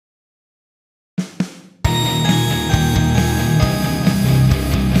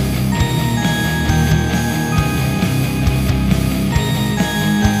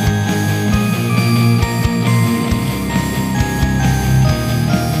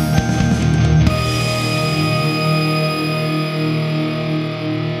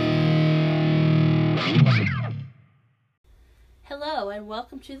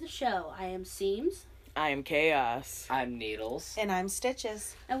welcome to the show. I am Seams. I am Chaos. I'm Needles. And I'm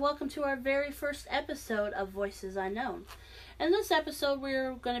Stitches. And welcome to our very first episode of Voices Unknown. In this episode,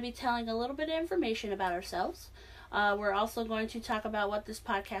 we're going to be telling a little bit of information about ourselves. We're also going to talk about what this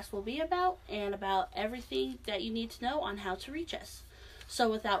podcast will be about and about everything that you need to know on how to reach us. So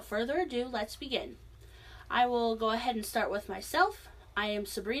without further ado, let's begin. I will go ahead and start with myself. I am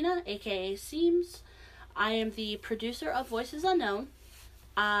Sabrina, aka Seams. I am the producer of Voices Unknown.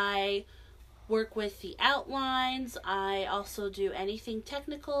 I work with the outlines. I also do anything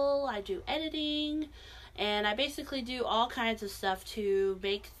technical. I do editing. And I basically do all kinds of stuff to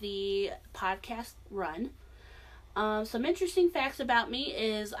make the podcast run. Some interesting facts about me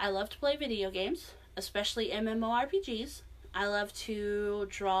is I love to play video games, especially MMORPGs. I love to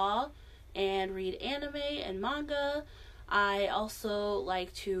draw and read anime and manga. I also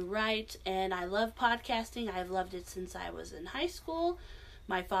like to write, and I love podcasting. I've loved it since I was in high school.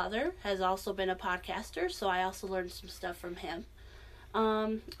 My father has also been a podcaster, so I also learned some stuff from him.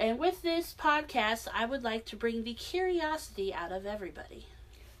 And with this podcast, I would like to bring the curiosity out of everybody.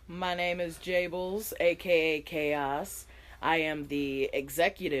 My name is Jables, aka Chaos. I am the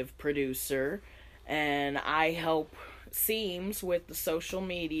executive producer, and I help Seams with the social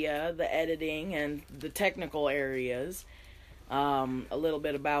media, the editing, and the technical areas. A little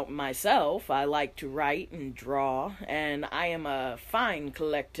bit about myself. I like to write and draw, and I am a fine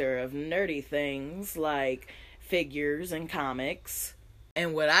collector of nerdy things like figures and comics.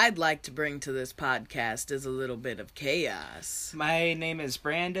 And what I'd like to bring to this podcast is a little bit of chaos. My name is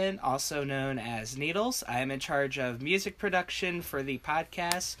Brandon, also known as Needles. I am in charge of music production for the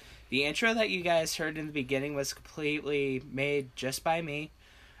podcast. The intro that you guys heard in the beginning was completely made just by me.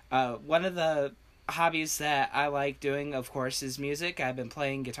 One of the hobbies that I like doing, of course, is music. I've been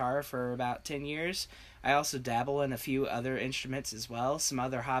playing guitar for about 10 years. I also dabble in a few other instruments as well. Some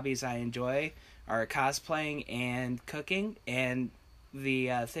other hobbies I enjoy are cosplaying and cooking. And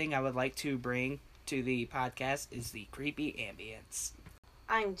the thing I would like to bring to the podcast is the creepy ambience.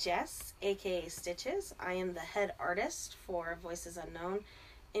 I'm Jess, aka Stitches. I am the head artist for Voices Unknown.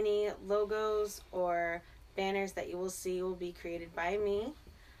 Any logos or banners that you will see will be created by me.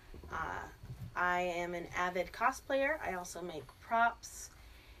 I am an avid cosplayer. I also make props.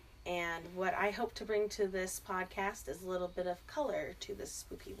 And what I hope to bring to this podcast is a little bit of color to this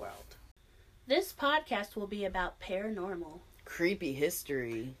spooky world. This podcast will be about paranormal, Creepy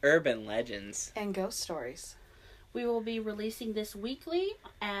history, urban legends, and ghost stories. We will be releasing this weekly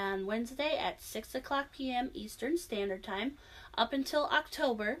on Wednesday at 6 o'clock p.m. Eastern Standard Time up until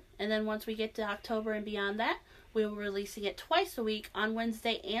October. And then once we get to October and beyond that, we will be releasing it twice a week on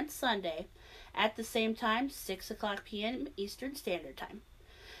Wednesday and Sunday at the same time, 6 o'clock p.m. Eastern Standard Time.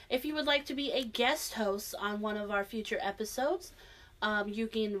 If you would like to be a guest host on one of our future episodes, you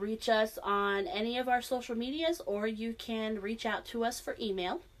can reach us on any of our social medias, or you can reach out to us for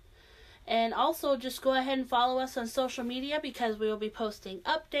email. And also just go ahead and follow us on social media because we will be posting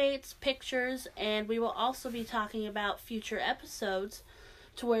updates, pictures, and we will also be talking about future episodes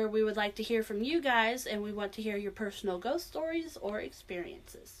to where we would like to hear from you guys and we want to hear your personal ghost stories or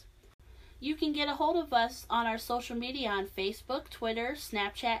experiences. You can get a hold of us on our social media on Facebook, Twitter,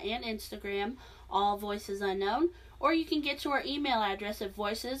 Snapchat, and Instagram, all Voices Unknown, or you can get to our email address at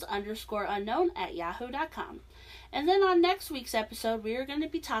voices_unknown@yahoo.com. And then on next week's episode, we are going to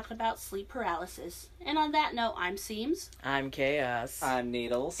be talking about sleep paralysis. And on that note, I'm Seams. I'm Chaos. I'm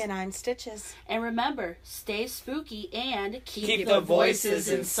Needles. And I'm Stitches. And remember, stay spooky and keep the voices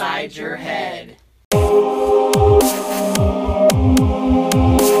inside your head.